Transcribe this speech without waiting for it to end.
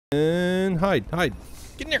And hide.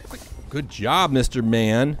 Get in there, quick. Good job, Mr.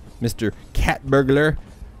 Man. Mr. Cat Burglar.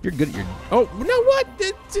 You're good at your... Oh, no, what?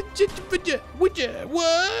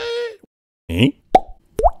 What? Eh?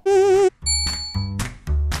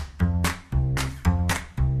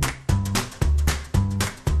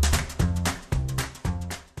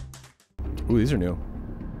 Ooh, these are new.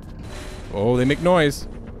 Oh, they make noise.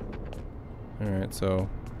 Alright, so...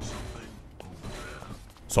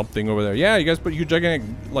 Something over there. Yeah, you guys put huge, gigantic,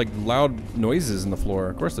 like, loud noises in the floor.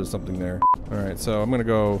 Of course there's something there. Alright, so I'm gonna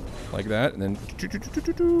go like that, and then...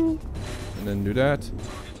 And then do that.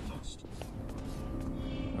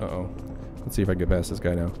 Uh-oh. Let's see if I can get past this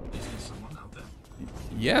guy now.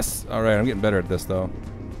 Yes! Alright, I'm getting better at this, though.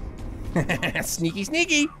 Sneaky,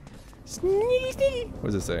 sneaky! Sneaky, sneaky!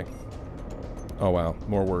 What does it say? Oh, wow.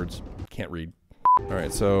 More words. Can't read.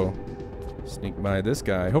 Alright, so... Sneak by this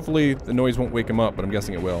guy. Hopefully the noise won't wake him up, but I'm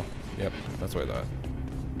guessing it will. Yep, that's what I thought.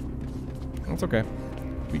 That's okay.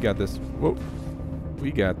 We got this. Whoa.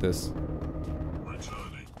 We got this.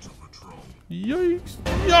 Yikes.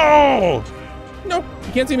 Yo! No!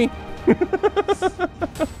 You can't see me.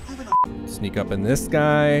 Sneak up in this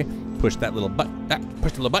guy. Push that little button.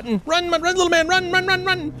 Push the little button. Run, little man.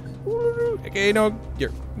 Run. Okay, no.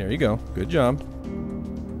 Here. There you go. Good job.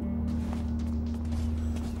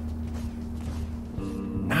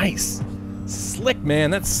 Nice. Slick, man.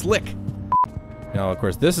 That's slick. Now, of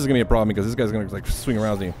course, this is going to be a problem because this guy's going to, like, swing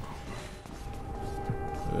around me.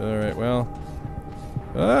 Alright, well.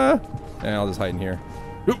 I'll just hide in here.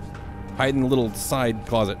 Oop. Hide in the little side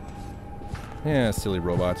closet. Yeah, silly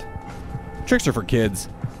robot. Tricks are for kids.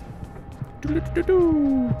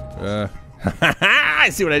 I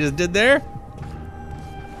see what I just did there.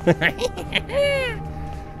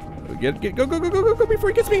 Go before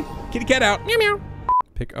he gets me. Kitty cat out. Meow meow.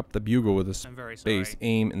 Pick up the bugle with a space,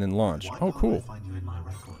 aim, and then launch. Oh, cool.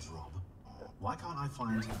 Why can't I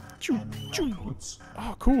find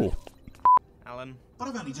Oh, cool. Alan. But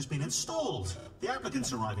I've only just been installed. The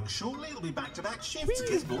applicant's arriving shortly. It'll be back-to-back shifts.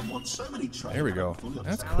 Gisborne wants so many trains. There we go.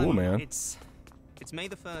 That's cool, man. It's May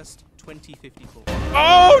the 1st, 2054.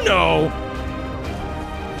 Oh, no!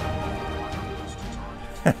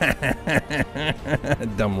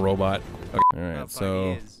 Dumb robot. Okay. Alright,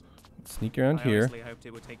 so sneak around here.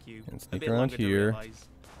 And sneak around here.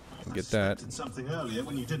 And get that. Something earlier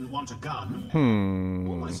when you didn't want a gun. I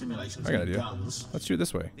got an idea. Let's shoot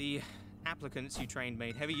this way. The applicants you trained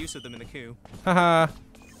made heavy use of them in the coup. Haha.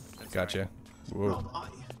 Gotcha. Whoa.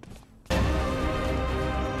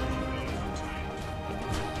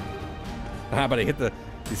 Ah, but I hit the...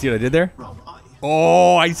 You see what I did there?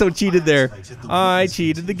 Oh, I so cheated there. I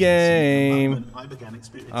cheated the game.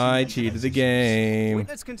 I cheated the game.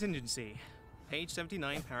 Witness contingency. Page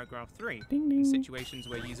 79, paragraph 3. Ding, ding. In situations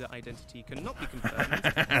where user identity cannot be confirmed,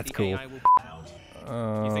 that's the cool. AI will...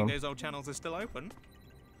 You think those old channels are still open?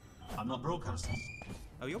 I'm not broadcasting.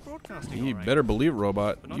 Oh, you're broadcasting. You better believe it,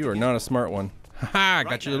 robot. You are not a smart one. Haha,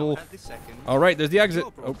 got your little... Second, Alright, there's the exit.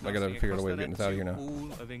 Oh, I gotta figure out a way of getting this out of here now.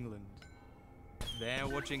 All of England. They're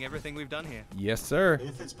watching everything we've done here. Yes, sir.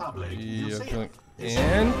 If it's public,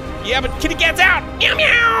 and... Yeah, but kitty cat's out! Meow,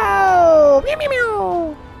 meow! Meow, meow,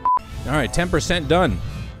 meow! Alright, 10% done.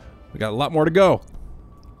 We got a lot more to go.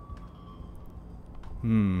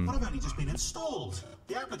 But I've only just been installed.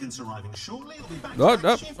 The applicant's arriving shortly. It'll be back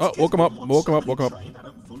woke him up. Woke him up.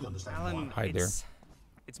 Alan, hide there.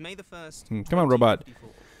 It's May the 1st. Come on, robot.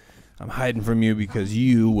 I'm hiding from you because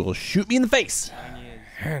you will shoot me in the face.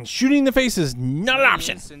 And shooting in the face is not an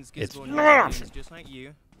option. It's not an option. Just like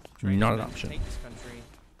you, not an option. take this country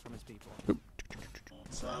from its people.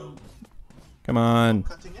 So, come on.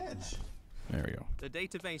 cutting edge. There we go. The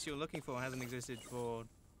database you're looking for hasn't existed for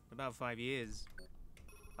about 5 years.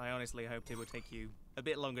 I honestly hoped it would take you a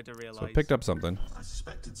bit longer to realize. So I picked up something. I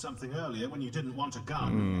suspected something earlier when you didn't want a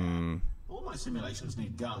gun. All my simulations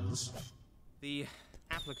need guns. The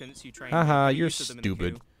applicants you trained. Haha, you're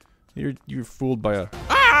stupid. You're fooled by a...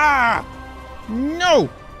 Ah! No!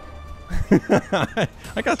 I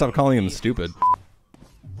gotta stop calling him stupid.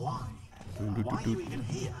 Why? Why are you even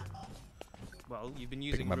here? Well, you've been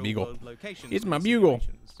using my bugle. real-world locations. It's my bugle.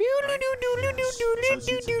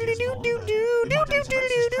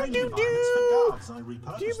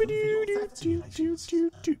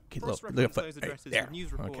 Cross-reference those addresses with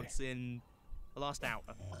news reports in the last hour.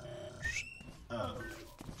 Oh.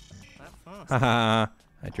 That fast. Haha,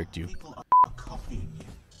 I tricked you. People are copying you.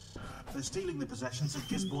 They're stealing the possessions of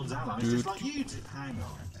Gisborne's allies just like you did. Hang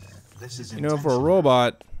on. This is You know, for a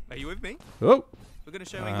robot... Are you with me? Oh! We're gonna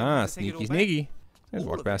show Ah, sneaky, sneaky. I just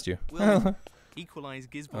walked past you. equalize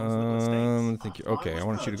Gisborne's little estates. Thank you. Okay, I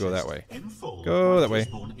want you to go that way. In full Go by that way.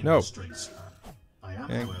 Gisborne No. Industries. I am,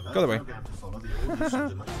 Okay, however, go that way. programmed to follow the orders of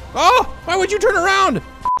the most Oh! Why would you turn around?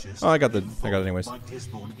 purchased Oh, I got it in anyways. full by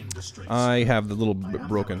Gisborne Industries. I have the little I am,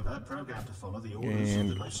 broken. however, programmed to follow the orders of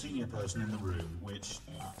And- the most senior person in the room, which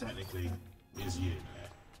technically is you.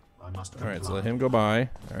 I must All right, so comply let him go by.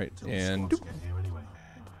 All right, until the and squads get here anyway.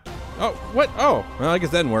 oh, what? Oh, well, I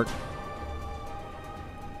guess that didn't work.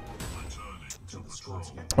 Until the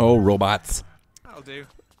squads get here. Oh, robots. That'll do.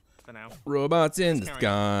 For now. Robots in Let's carry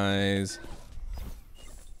disguise.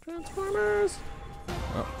 Transformers.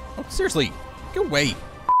 Oh, seriously, go away.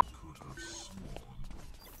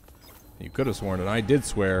 You could have sworn, and I did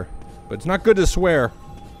swear, but it's not good to swear.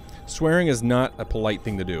 Swearing is not a polite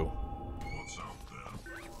thing to do.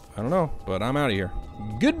 I don't know, but I'm out of here.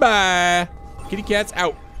 Goodbye. Kitty cat's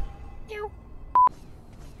out.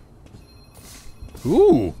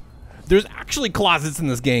 Ooh, there's actually closets in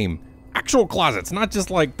this game. Actual closets, not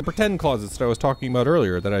just like the pretend closets that I was talking about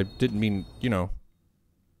earlier that I didn't mean, you know.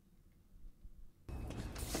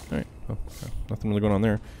 Alright, well, nothing really going on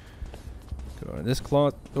there. Go in this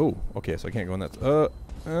closet. Oh, okay, so I can't go in that. Oh,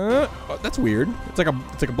 that's weird. It's like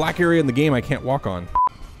a black area in the game I can't walk on.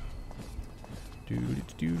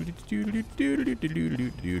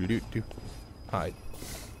 Hide.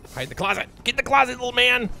 Hide in the closet. Get in the closet, little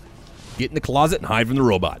man. Get in the closet and hide from the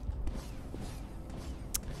robot.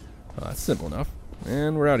 Oh, that's simple enough.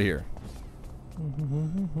 And we're out of here.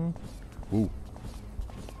 Ooh.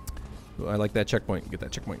 Ooh, I like that checkpoint. Get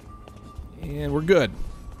that checkpoint. And we're good.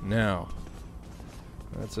 Now,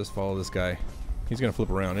 let's just follow this guy. He's going to flip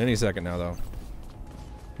around any second now, though.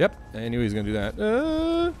 Yep, I knew he was going to do that.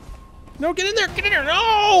 No, get in there! Get in there!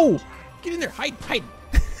 No! Get in there! Hide! Hide!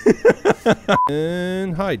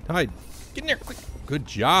 And hide! Hide! Get in there! Quick! Good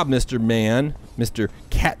job, Mr. Man. Mr.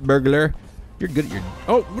 Cat Burglar. You're good at your...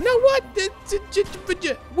 Oh, no, what?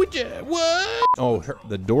 What? Oh,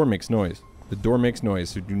 the door makes noise. The door makes noise,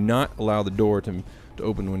 so do not allow the door to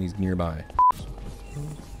open when he's nearby.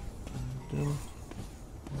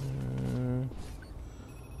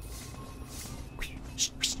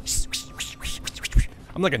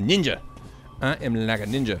 I'm like a ninja. I am like a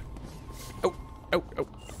ninja. Oh, oh, oh.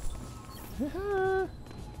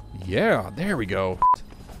 Yeah, there we go.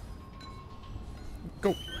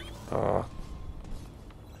 Go.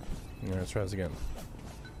 Yeah, let's try this again.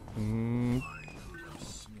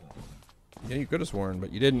 Yeah, you could have sworn,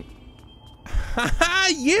 but you didn't.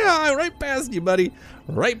 Yeah, right past you, buddy.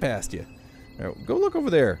 Right past you. All right, go look over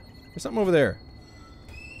there. There's something over there.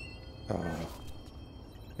 Come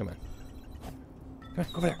on. Go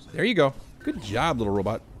over there. There you go. Good job, little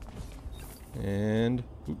robot. And...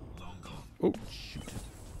 oh, shoot.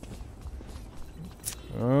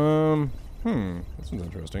 This one's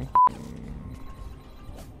interesting.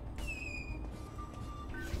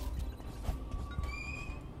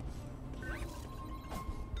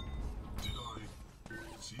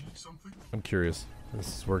 I'm curious.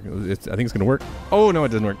 This is working. I think it's gonna work. Oh no, it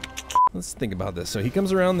doesn't work. Let's think about this. So he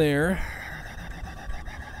comes around there.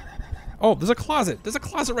 Oh, there's a closet. There's a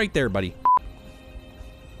closet right there, buddy.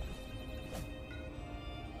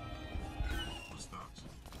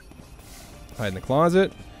 Hide in the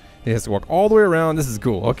closet. He has to walk all the way around. This is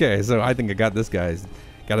cool. Okay, so I think I got this guy's.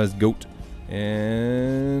 Got his goat.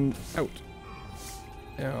 And out.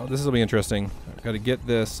 Now, this will be interesting. I've got to get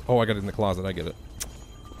this. Oh, I got it in the closet. I get it.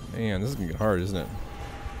 Man, this is going to get hard, isn't it?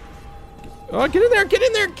 Oh, get in there! Get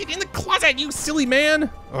in there! Get in the closet, you silly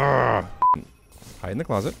man! Ugh. Hide in the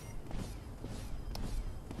closet.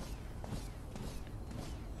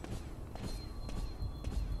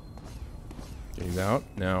 Okay, he's out.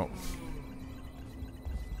 Now.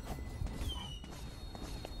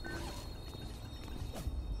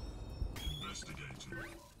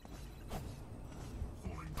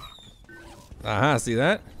 Aha, see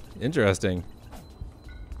that? Interesting.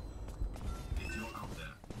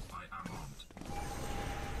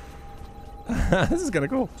 This is kind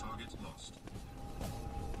of cool.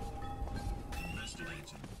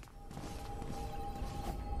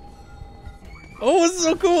 Oh, this is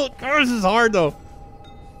so cool. Oh, this is hard though.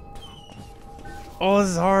 Oh,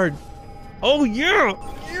 this is hard. Oh yeah,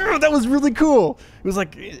 yeah, that was really cool. It was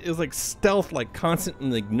like stealth, like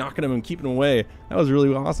constantly like knocking him and keeping him away. That was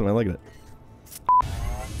really awesome. I liked it.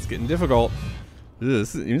 It's getting difficult.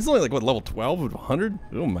 It's only like what, level 12 of 100?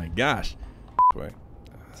 Oh my gosh. Wait.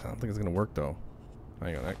 I don't think it's gonna work though.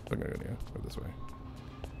 Hang on, I'm gonna go this way.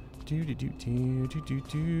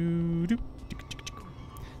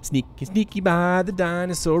 Sneaky, sneaky by the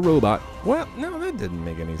dinosaur robot. Well, no, that didn't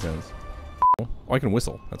make any sense. Oh, I can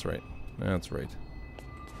whistle. That's right. That's right.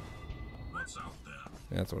 What's out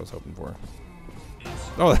That's what I was hoping for.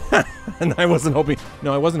 Oh, and I wasn't hoping.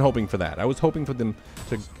 No, I wasn't hoping for that. I was hoping for them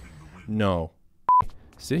to. No.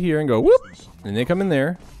 Sit here and go whoop, and they come in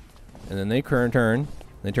there, and then they turn.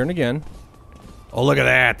 They turn again. Oh, look at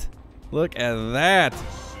that! Look at that!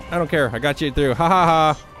 I don't care. I got you through. Ha ha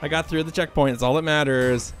ha! I got through the checkpoint. It's all that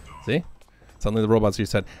matters. See? Suddenly the robots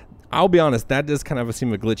reset. I'll be honest. That does kind of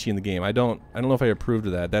seem glitchy in the game. I don't know if I approve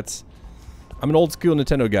of that. I'm an old school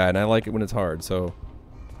Nintendo guy, and I like it when it's hard. So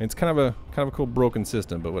it's kind of a cool broken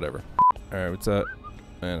system, but whatever. All right, what's up?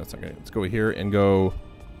 That's okay. Let's go here and go.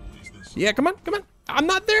 Yeah, come on, come on. I'm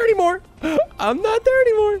not there anymore. I'm not there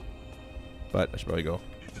anymore. But I should probably go.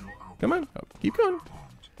 Come on, oh, keep going. You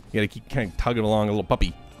gotta keep kind of tugging along, a little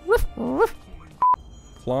puppy. Woof, woof.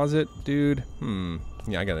 Closet, dude.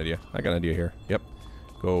 Yeah, I got an idea. I got an idea here. Yep.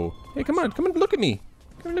 Go. Hey, come on, look at me.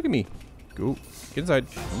 Come and look at me. Go. Get inside.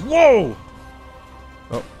 Whoa!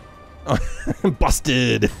 Oh.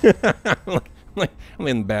 Busted! I'm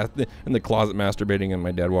in the closet masturbating and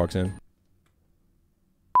my dad walks in.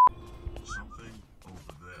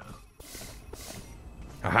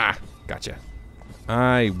 Aha! Gotcha.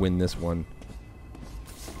 I win this one.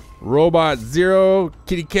 Robot 0,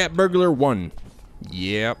 kitty cat burglar 1.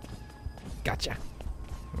 Yep. Gotcha.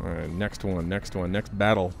 Alright, next one, next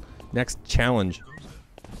battle. Next challenge.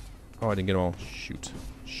 Oh, I didn't get them all. Shoot.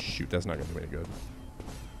 Shoot, that's not gonna be good.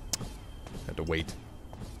 I have to wait.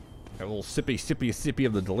 Have a little sippy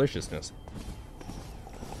of the deliciousness.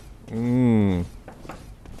 Mmm.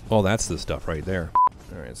 Oh, that's the stuff right there.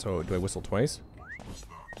 Alright, so do I whistle twice?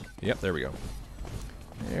 Yep, there we go.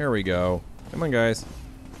 There we go. Come on, guys.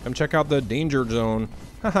 Come check out the danger zone.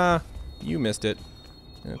 Haha, you missed it.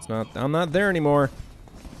 It's not. I'm not there anymore.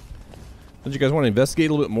 Don't you guys want to investigate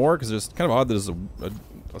a little bit more? Because it's kind of odd that there's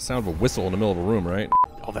a sound of a whistle in the middle of a room, right?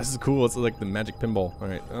 Oh, this is cool. It's like the magic pinball. All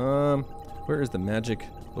right. Where is the magic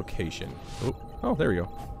location? Oh, there we go.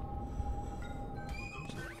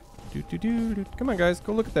 Come on, guys.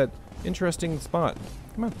 Go look at that interesting spot.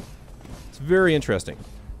 Come on. It's very interesting.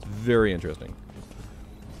 It's very interesting.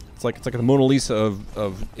 It's like the Mona Lisa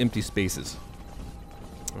of empty spaces.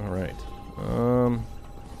 All right. Oh.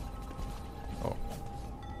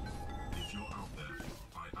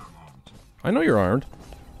 I know you're armed.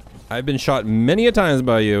 I've been shot many a times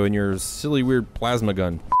by you and your silly weird plasma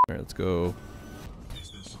gun. All right, let's go.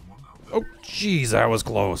 Oh, jeez, that was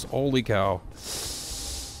close. Holy cow.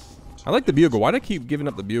 I like the bugle. Why do I keep giving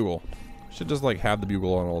up the bugle? I should just like have the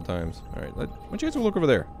bugle on all the times. All right, why don't you guys go look over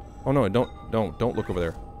there? Oh no, don't look over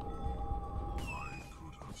there.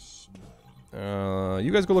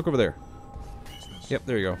 You guys go look over there. Yep,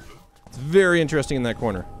 there you go. It's very interesting in that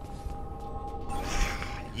corner.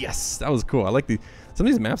 Yes, that was cool. I like some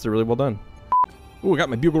of these maps are really well done. Ooh, I got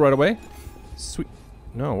my bugle right away. Sweet.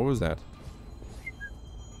 No, what was that?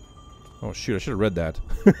 Oh shoot, I should have read that.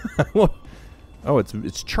 Oh,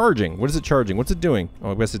 it's charging. What is it charging? What's it doing?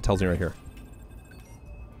 Oh, I guess it tells me right here.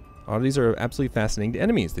 Oddities are absolutely fascinating to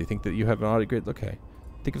enemies. They think that you have an oddity. Great. Okay.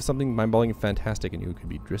 Think of something mind-boggling and fantastic, and you could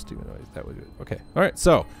be drifting. That was good. Okay. All right.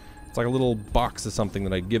 So it's like a little box of something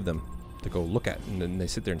that I give them to go look at, and then they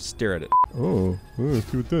sit there and stare at it. Oh, let's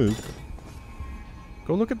see what that is.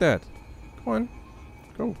 Go look at that. Come on.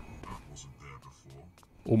 Go.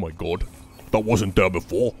 Oh my God. That wasn't there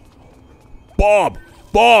before. Bob,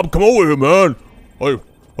 come over here, man. I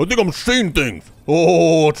think I'm seeing things.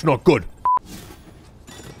 Oh, it's not good.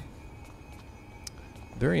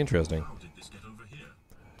 Very interesting.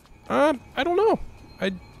 I don't know.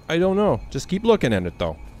 I don't know. Just keep looking at it,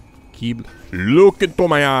 though. Keep look into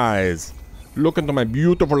my eyes. Look into my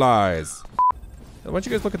beautiful eyes. Why don't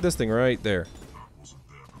you guys look at this thing right there?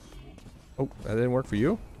 Oh, that didn't work for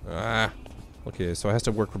you? Ah. Okay, so it has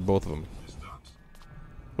to work for both of them.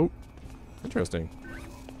 Oh, interesting.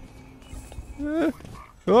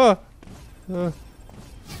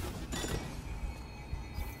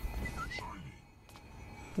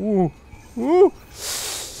 Ooh. Ooh.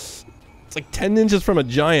 It's like 10 inches from a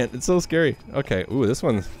giant. It's so scary. Okay. Ooh, this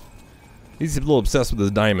one. He's a little obsessed with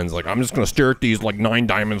his diamonds. Like, I'm just gonna stare at these like 9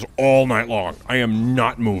 diamonds all night long. I am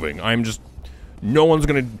not moving. I'm just. No one's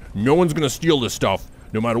gonna steal this stuff,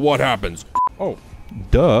 no matter what happens. Oh,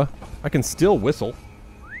 duh. I can still whistle.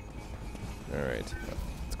 All right.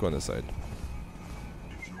 Let's go on this side.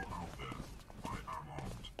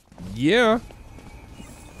 Yeah.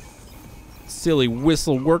 Silly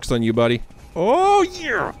whistle works on you, buddy. Oh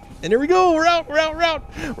yeah! And there we go. We're out.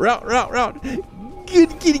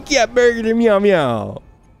 Good kitty cat burger, meow meow.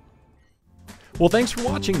 Well, thanks for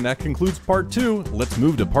watching. That concludes part 2. Let's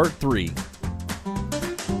move to part 3.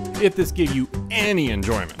 If this gave you any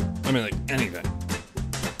enjoyment, I mean like anything,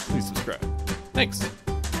 please subscribe. Thanks.